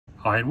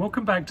Hi and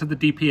welcome back to the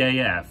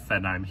DPAF,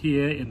 and I'm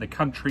here in the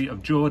country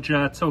of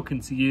Georgia talking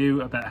to you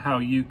about how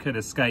you can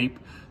escape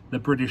the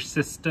British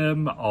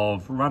system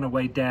of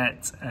runaway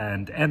debt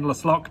and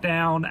endless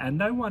lockdown. And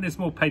no one is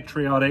more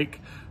patriotic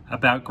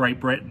about Great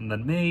Britain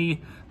than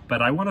me,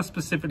 but I want to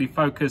specifically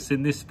focus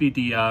in this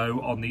video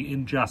on the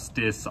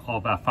injustice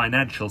of our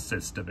financial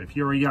system. If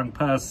you're a young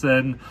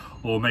person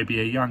or maybe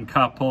a young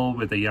couple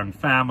with a young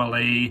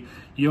family,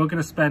 you're going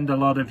to spend a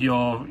lot of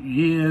your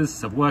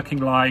years of working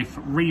life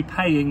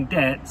repaying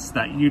debts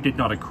that you did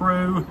not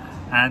accrue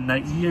and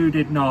that you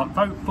did not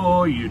vote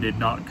for, you did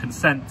not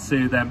consent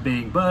to them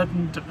being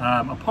burdened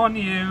upon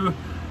you.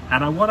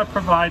 And I want to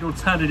provide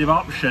alternative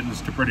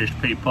options to British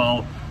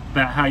people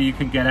about how you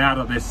can get out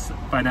of this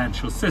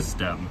financial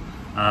system.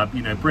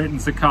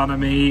 Britain's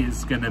economy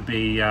is going to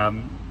be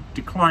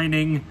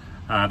declining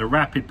at a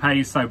rapid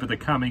pace over the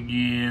coming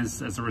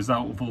years as a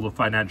result of all the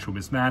financial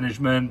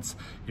mismanagement.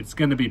 It's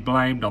going to be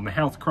blamed on the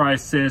health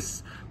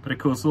crisis, but of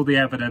course all the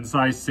evidence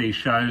I see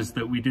shows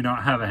that we do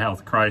not have a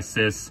health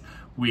crisis.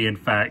 We in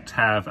fact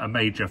have a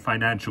major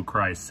financial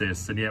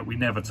crisis, and yet we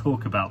never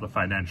talk about the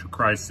financial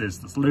crisis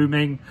that's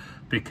looming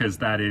because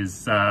that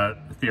is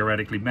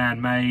theoretically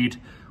man-made.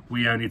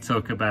 We only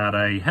talk about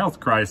a health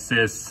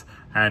crisis,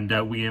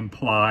 and we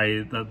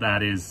imply that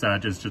that is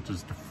just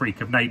a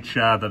freak of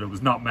nature, that it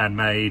was not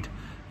man-made,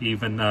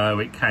 even though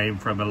it came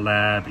from a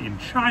lab in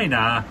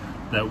China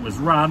that was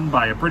run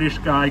by a British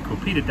guy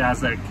called Peter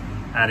Daszak,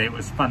 and it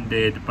was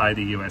funded by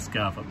the US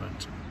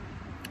government.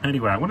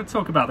 Anyway, I want to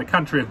talk about the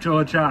country of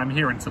Georgia. I'm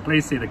here in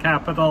Tbilisi, the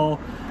capital,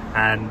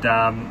 and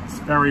it's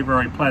very,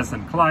 very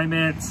pleasant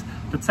climate.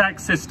 The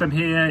tax system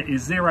here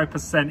is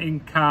 0%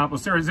 income, or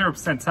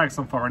 0% tax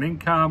on foreign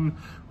income,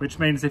 which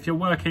means if you're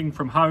working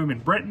from home in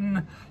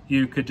Britain,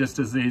 you could just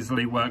as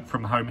easily work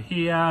from home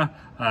here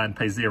and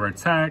pay zero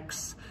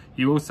tax.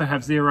 You also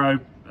have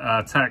zero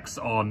tax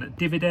on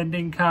dividend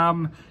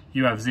income.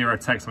 You have zero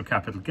tax on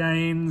capital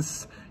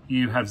gains.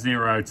 You have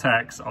zero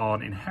tax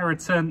on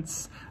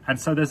inheritance. And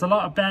so there's a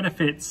lot of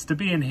benefits to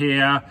being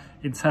here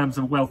in terms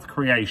of wealth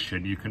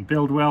creation. You can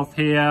build wealth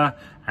here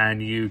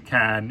and you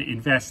can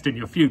invest in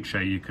your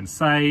future. You can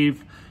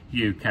save,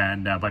 you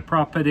can buy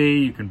property,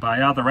 you can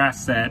buy other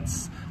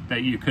assets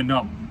that you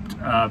cannot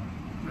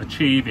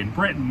achieve in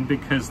Britain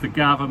because the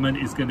government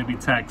is going to be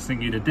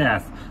taxing you to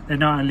death. They're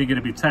not only going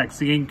to be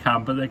taxing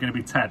income, but they're going to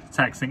be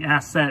taxing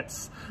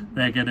assets.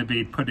 They're going to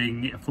be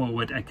putting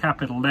forward a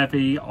capital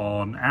levy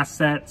on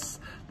assets.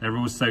 They're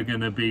also going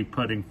to be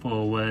putting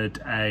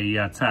forward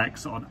a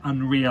tax on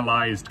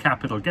unrealized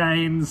capital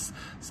gains.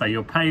 So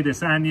you'll pay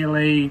this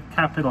annually.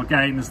 Capital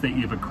gains that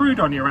you've accrued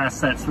on your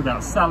assets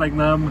without selling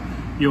them,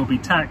 you'll be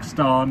taxed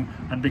on.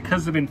 And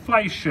because of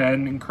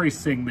inflation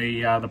increasing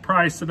the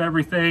price of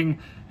everything,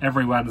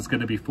 everyone is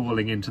going to be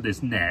falling into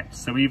this net.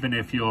 So even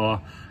if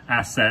your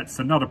assets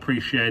are not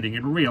appreciating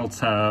in real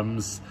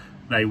terms,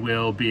 they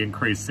will be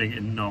increasing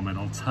in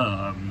nominal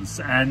terms.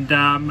 And,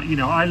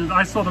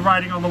 I saw the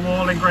writing on the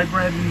wall in Great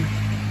Britain.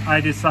 I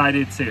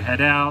decided to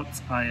head out.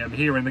 I am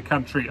here in the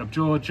country of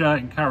Georgia,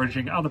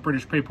 encouraging other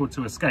British people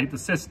to escape the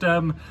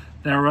system.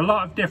 There are a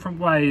lot of different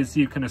ways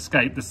you can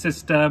escape the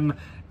system,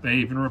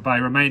 even by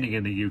remaining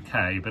in the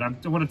UK. But I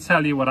want to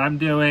tell you what I'm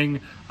doing.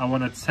 I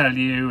want to tell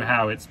you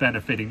how it's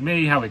benefiting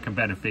me, how it can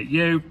benefit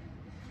you.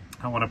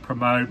 I want to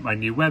promote my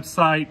new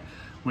website,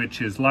 which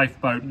is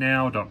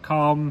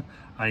lifeboatnow.com.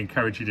 I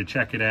encourage you to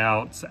check it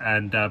out,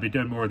 and be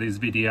doing more of these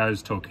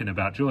videos talking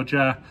about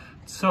Georgia,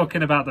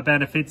 talking about the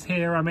benefits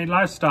here. I mean,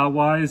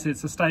 lifestyle-wise,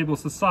 it's a stable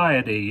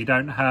society. You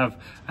don't have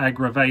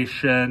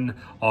aggravation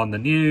on the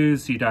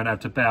news. You don't have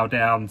to bow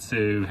down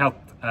to health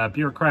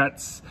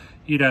bureaucrats.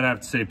 You don't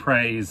have to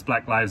praise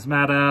Black Lives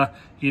Matter.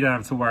 You don't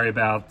have to worry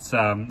about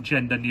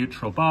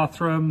gender-neutral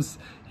bathrooms.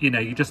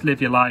 You just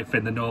live your life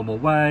in the normal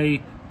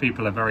way.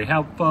 People are very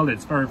helpful.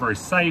 It's very, very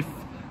safe.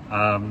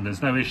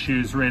 There's no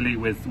issues really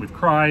with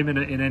crime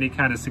in any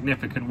kind of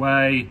significant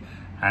way.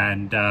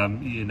 And,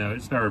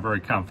 it's very, very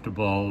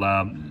comfortable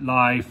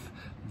life,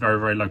 very,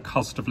 very low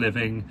cost of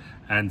living.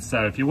 And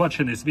so if you're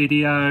watching this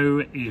video,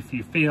 if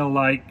you feel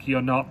like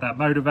you're not that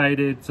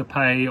motivated to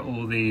pay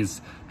all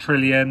these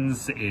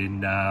trillions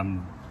in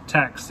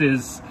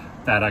taxes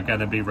that are going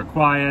to be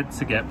required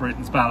to get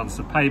Britain's balance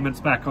of payments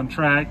back on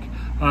track.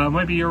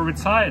 Maybe you're a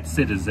retired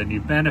citizen,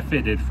 you've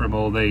benefited from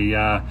all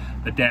the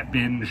debt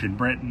binge in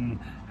Britain,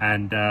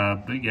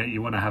 but yet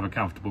you want to have a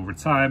comfortable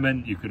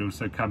retirement. You could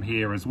also come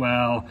here as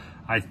well.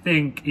 I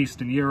think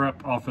Eastern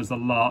Europe offers a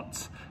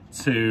lot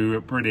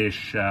to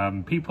British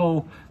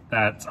people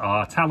that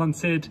are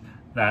talented,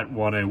 that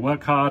want to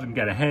work hard and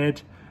get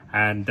ahead,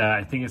 and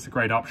I think it's a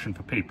great option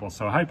for people.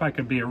 So I hope I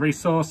can be a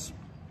resource,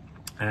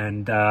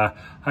 and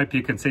hope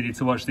you continue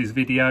to watch these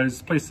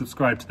videos. Please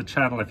subscribe to the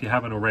channel if you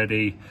haven't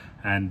already,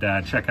 and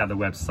check out the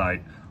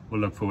website. We'll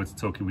look forward to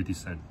talking with you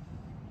soon.